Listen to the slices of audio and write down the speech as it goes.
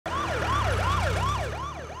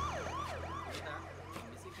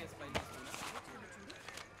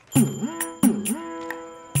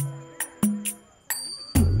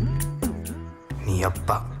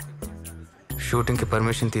షూటింగ్కి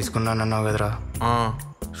పర్మిషన్ తీసుకున్నానన్నావు కదరా?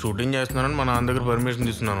 షూటింగ్ చేస్తున్నానని మా నాన్న దగ్గర పర్మిషన్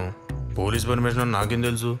తీసుకున్నాను. పోలీస్ పర్మిషన్ అని నాకేం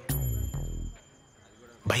తెలుసు?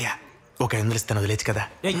 భయ్యా ఒక 500 ఇస్తాను, వదిలేచ్చు కదా.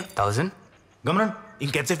 1000 గమనం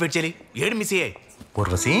ఇంకెంతసేపు వెయిట్ చేయాలి? ఏడు మిస్ అయ్యాయి.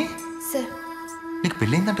 ఊర్వశి, సార్ నీకు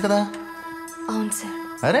పెళ్ళయిందంట కదా? అవును సార్.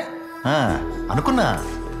 అరే అనుకున్నా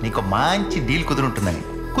నీకు మంచి డీల్ కుదురుంటుందని.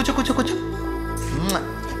 కూర్చో కూర్చో కూర్చో,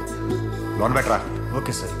 లోన్ బెటరా.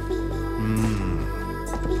 Okay sir.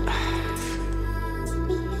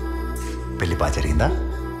 పెళ్ళి బాగా జరిగిందా?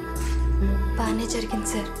 బాగానే జరిగింది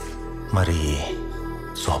సార్. మరి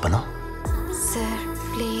శోభనం? Sir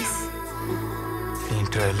please.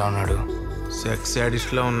 ఏంట్రా ఎలా ఉన్నాడు? సెక్స్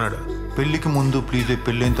యాడిస్ట్ లో ఉన్నాడు. పెళ్ళికి ముందు ప్లీజే,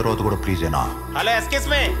 పెళ్ళైన తర్వాత కూడా ప్లీజేనా? హలో ఎస్కేస్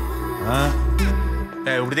మే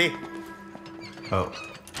ఇప్పుడుది.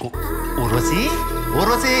 ఊర్వశి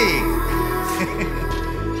ఊర్వశి.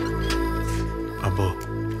 అబ్బో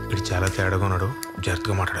ఇది చాలా తేడాగా ఉన్నాడు,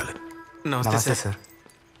 జాగ్రత్తగా మాట్లాడాలి. నమస్తే సార్.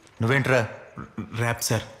 నువ్వేంట్రా? ర్యాప్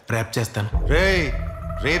సార్, ర్యాప్ చేస్తాను.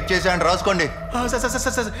 రేప్ చేశాను రాసుకోండి. Sir sir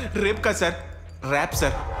sir sir rape కాదు సార్, ర్యాప్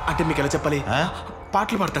సార్. అంటే మీకు ఎలా చెప్పాలి?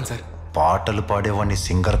 పాటలు పాడతాను సార్. పాటలు పాడేవాడిని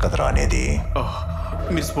సింగర్ కదరా అనేది.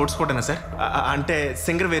 మీరు స్పోర్ట్స్ కోటనా సార్? అంటే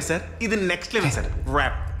సింగర్ వేరు సార్, ఇది next level sir.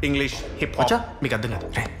 Rap, English, hip hop మీకు అర్థం కాదు.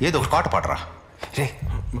 ఏదో ఒక పాట పాడరా. రే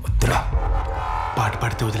వద్దురా. పాట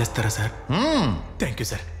పాడితే వదిలేస్తారా sir? Thank you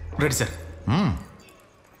sir. Ready sir?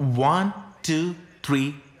 1 2 3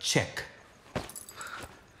 check.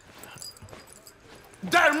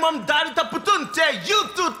 ధర్మం దారి తప్పుతుంటే,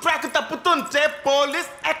 యూత్ ట్రాక్ తప్పుతుంటే, పోలీస్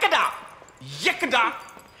ఎక్కడా ఎక్కడా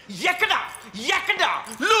ఎక్కడా ఎక్కడా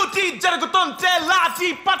లూటీ జరుగుతుంటే, లాఠీ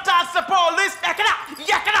పటాస పోలీస్ ఎక్కడా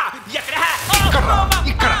ఎక్కడా ఎక్కడా.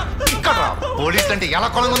 ఇక్కడ పోలీస్ అంటే ఎలా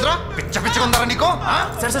కొలంగా ఉందిరా? పిచ్చ పిచ్చగా ఉందరా నీకు?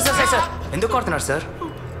 సార్ సార్ సార్ సార్ ఎందుకు కొడుతున్నారు సార్?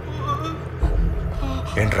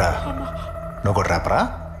 ఏంట్రా నువ్వు కూడా ర్యాపరా?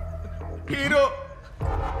 హీరో.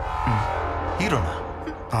 హీరోనా?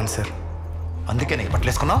 అవును సార్. అందుకే నీకు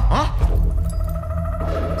పట్లేసుకున్నావు?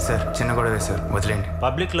 సార్ చిన్న గొడవే సార్, వదిలేండి.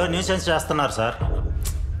 పబ్లిక్లో న్యూసెన్స్ చేస్తున్నారు సార్.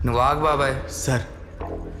 నువ్వు ఆగు బాబాయ్. సార్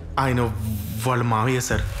ఆయన వాళ్ళ మావయ్య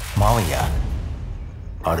సార్. మావయ్య?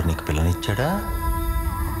 ఆడు నీకు పిల్లనిచ్చాడా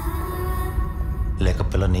లేక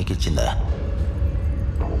పిల్ల నీకు ఇచ్చిందా?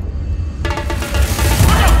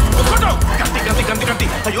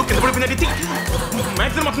 అయ్యో కింద పడిపోయినట్టు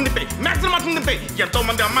మ్యాక్సిమం మాత్రం తిప్పే, మ్యాక్సిమం మాత్రం తిప్పే. ఎంతో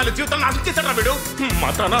మంది అమ్మాయిల జీవితాన్ని నాశనం చేశాడు వీడు.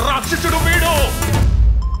 మాత్రాన రాక్షసుడు వీడు.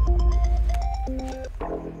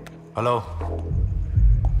 హలో,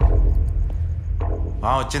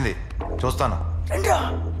 వచ్చింది చూస్తాను.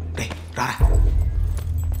 రారా,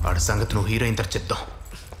 వాడి సంగతి నువ్వు హీరోయిన్ తర్వాత చెప్తావు.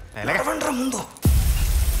 ముందు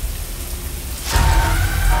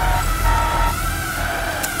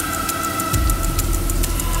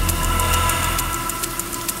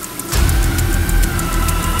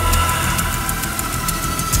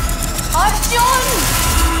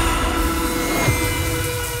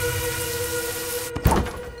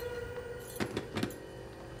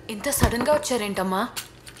ఇంత సడన్ గా వచ్చారేంటమ్మా?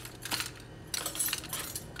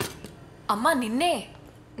 అమ్మా నిన్నే.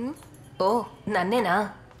 ఓ నన్నేనా?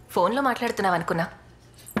 ఫోన్లో మాట్లాడుతున్నావు అనుకున్నా.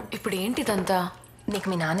 ఇప్పుడు ఏంటిదంతా? నీకు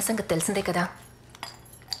మీ నాన్న సంగతి తెలిసిందే కదా.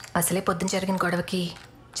 అసలే పొద్దున జరిగిన గొడవకి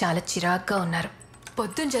చాలా చిరాగ్గా ఉన్నారు.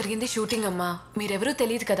 పొద్దున జరిగింది షూటింగ్ అమ్మా, మీరెవరూ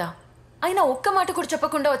తెలియదు కదా. అయినా ఒక్క మాట కూడా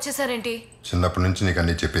చెప్పకుండా వచ్చేసారేంటి? చిన్నప్పటి నుంచి నీకు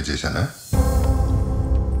అన్నీ చెప్పే చేశానా?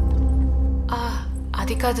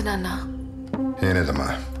 అది కాదు నాన్న. ఏనేదమ్మా,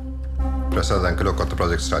 ప్రసాద్ అంకిలో కొత్త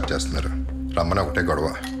ప్రాజెక్ట్ స్టార్ట్ చేస్తున్నారు. రమ్మని ఒకటే గొడవ.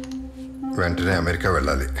 వెంటనే అమెరికా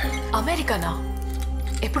వెళ్ళాలి. అమెరికానా?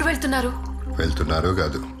 ఎప్పుడు వెళ్తున్నారు? వెళ్తున్నారు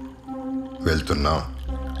కాదు, వెళ్తున్నాం.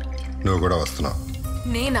 నువ్వు కూడా వస్తున్నావు.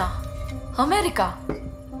 నేనా? అమెరికా?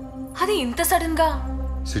 అది ఇంత సడన్ గా?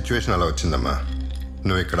 సిచ్యువేషన్ అలా వచ్చిందమ్మా.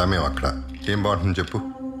 నువ్వు ఇక్కడ, మేము అక్కడ. ఏం బాగుంటుంది చెప్పు?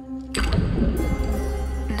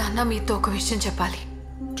 నాన్న మీతో ఒక విషయం చెప్పాలి.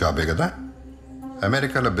 జాబే కదా.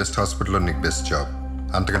 అమెరికాలో బెస్ట్ హాస్పిటల్లో నీకు బెస్ట్ జాబ్,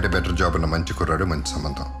 అంతకంటే బెటర్ జాబ్ ఉన్న మంచి కుర్రాడు, మంచి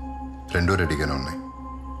సంబంధం, రెండూ రెడీగానే ఉన్నాయి.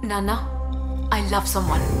 నాన్న, ఐ లవ్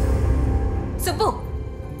సమ్వన్. సుబ్బు,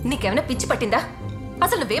 నీకేమైనా పిచ్చి పట్టిందా?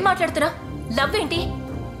 అసలు నువ్వేం మాట్లాడుతున్నా? లవ్ ఏంటి?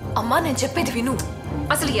 అమ్మా నేను చెప్పేది విను.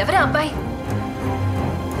 అసలు ఎవరా అబ్బాయి?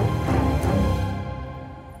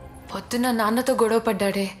 పొద్దున్న నాన్నతో గొడవ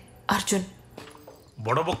పడ్డాడే అర్జున్.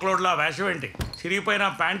 బుడబుక్కలోడ్లా వేషం ఏంటి? చిరిగిపోయిన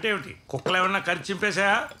ప్యాంట్ ఏమిటి? కుక్కలు ఏమన్నా కరిచి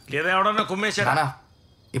చింపేశాయా లేదా ఎవడన్నా కుమ్మేశారా?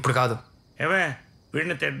 ఇప్పుడు కాదు. ఏమే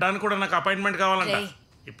వీడిని తిట్టడానికి కూడా నాకు అపాయింట్మెంట్ కావాలంట.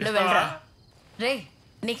 రే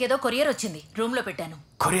నీకేదో కొరియర్ వచ్చింది, రూమ్ లో పెట్టాను.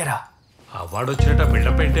 కొరియరా? అవార్డు వచ్చినట్టు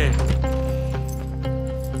బిల్డప్ ఏంటే?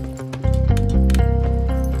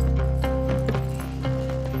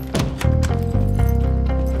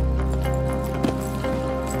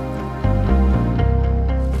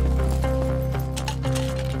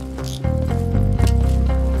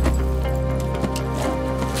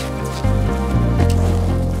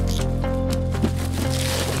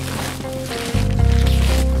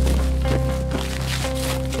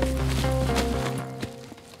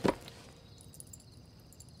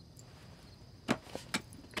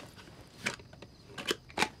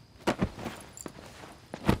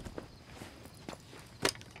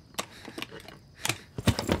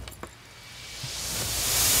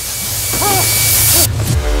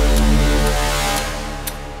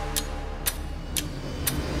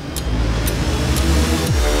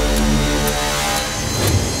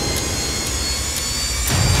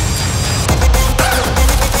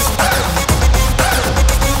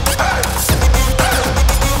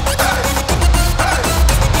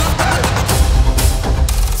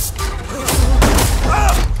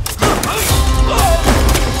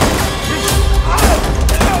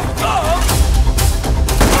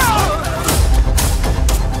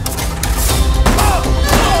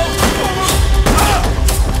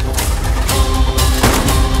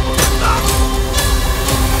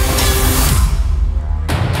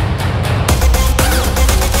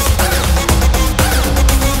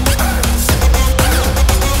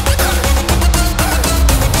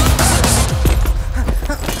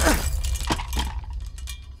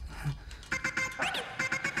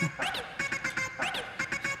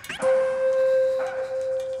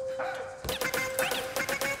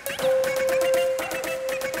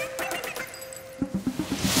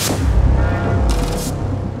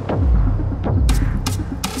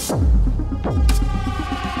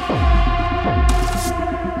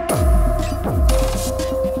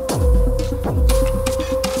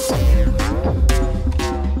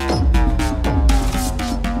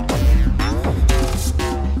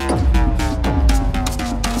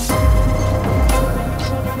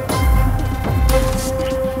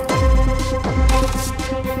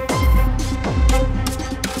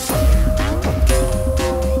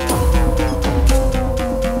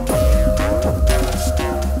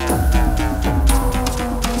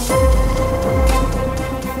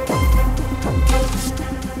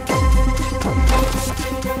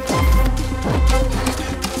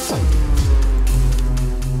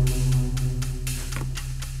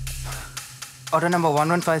 Order number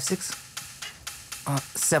 1156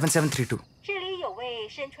 7732. 这里有位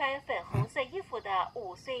身穿粉红色衣服的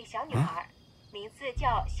5岁小女孩，名字叫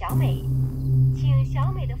小美，请小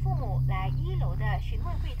美的父母来1楼的询问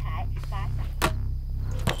柜台把小。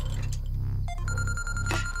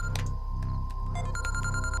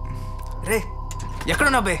రే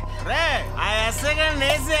ఎక్కడున్నా బే? రే ఆ ఎస్ఐ గారిని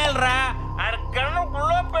నేసేయాలరా, ఆడ కన్ను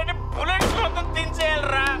గుళ్ళో పెట్టి బుల్లెట్స్ మొత్తం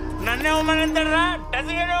తించేయాలరా. నన్నే ఉమ్మనిస్తాడరా.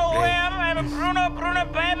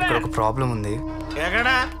 ఇక్కడ ఒక ప్రాబ్లం ఉంది.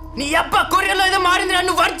 ఎక్కడా? నీ అబ్బా కొరియర్లో ఏదో మారింది,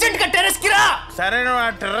 నువ్వు అర్జెంట్ గా టెర్రస్ కి రా. సరే నువ్వు ఆ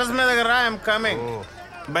టెర్రస్ మీదకి రా, ఐఎమ్ కమింగ్.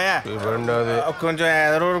 భయ్యా కొంచెం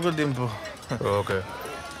ఎదురు వరకు దింపు. ఓకే.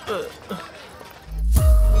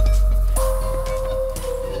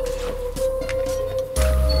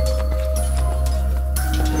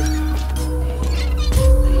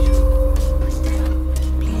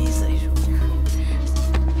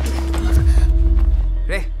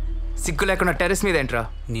 రే సిగ్గు లేకుండా టెర్రస్ మీద ఏంట్రా?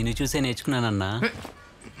 నేను చూసే నేర్చుకున్నానన్నా.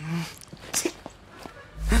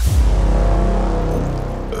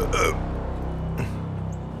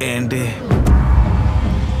 ఏంటి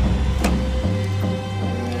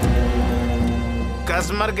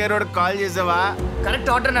కస్టమర్ కేర్ వాడు కాల్ చేసావా? కరెక్ట్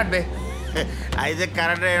ఆర్డర్ నాట్ బే. అయితే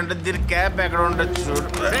కరెక్ట్ అయి ఉంటుంది. దీని క్యాప్ ఎక్కడ ఉంటుంది చూడు.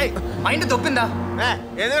 మైండ్ తొప్పిందా?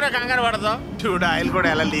 ఎందుకు కంగారు పడతావు? చూడు ఆయిల్ కూడా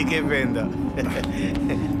ఎలా లీక్ అయిపోయిందో.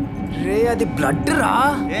 రే అది బ్లడ్ రా.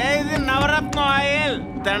 ఇది నవరత్నం ఆయిల్.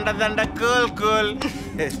 దండ దండ కూల్ కూల్.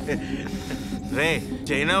 రే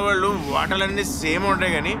చైనా వాళ్ళు వాటర్లన్నీ సేమ్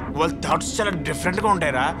ఉంటాయి కానీ వాళ్ళ థాట్స్ చాలా డిఫరెంట్ గా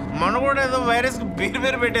ఉంటాయిరా. మన కూడా ఏదో వైరస్ కి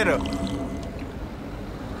పేరు పెట్టారు.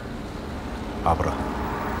 ఆపరా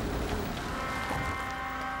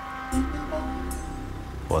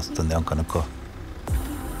వస్తుందేమో కనుక్కో.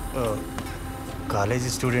 కాలేజీ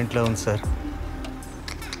స్టూడెంట్లో ఉంది సార్.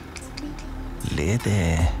 లేదే,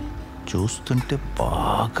 చూస్తుంటే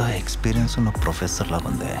బాగా ఎక్స్పీరియన్స్ ఉన్న ప్రొఫెసర్ లాగా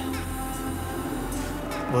ఉందే.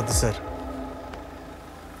 వద్దు సార్.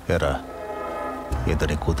 ఎరా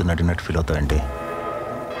ఇతని కూతురు నడినట్టు ఫీల్ అవుతావేంటి?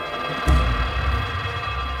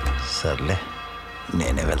 సర్లే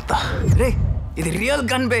నేనే వెళ్తా. రే ఇది రియల్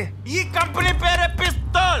గన్ బే. ఈ కంపెనీ పేరే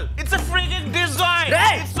pistol. It's a freaking design.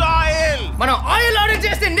 It's oil. మనం ఆయిల్ ఆర్డర్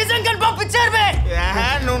చేస్తే నిజం గన్ పంపించారు బే.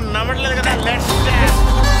 నువ్వు నమ్మట్లేదు కదా. లెట్స్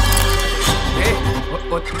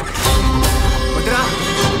వద్దురా.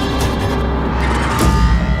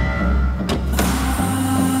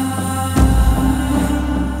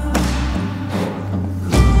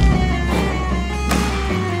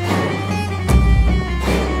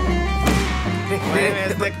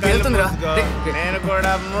 నేను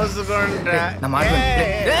కూడా మూసుకుంటా. నా మాట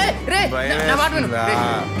విను.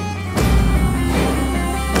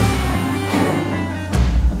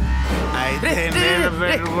 అయితే నేను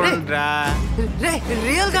పెట్టుకుంటా.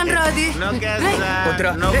 రియల్ గన్ రా అది.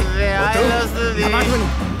 ఆయిల్ వస్తుంది.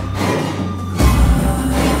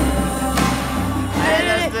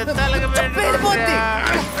 తలకి పెట్టుకుంటా.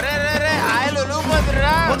 ఆయిల్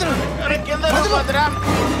ఉలుగుపోతురా. కింద ఉలుగుపోతురా.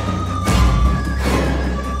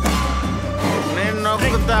 నేను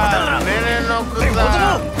నొక్కుతా. నేనే నొక్కుతా.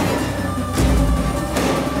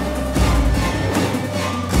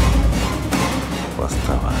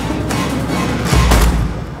 వస్తావా?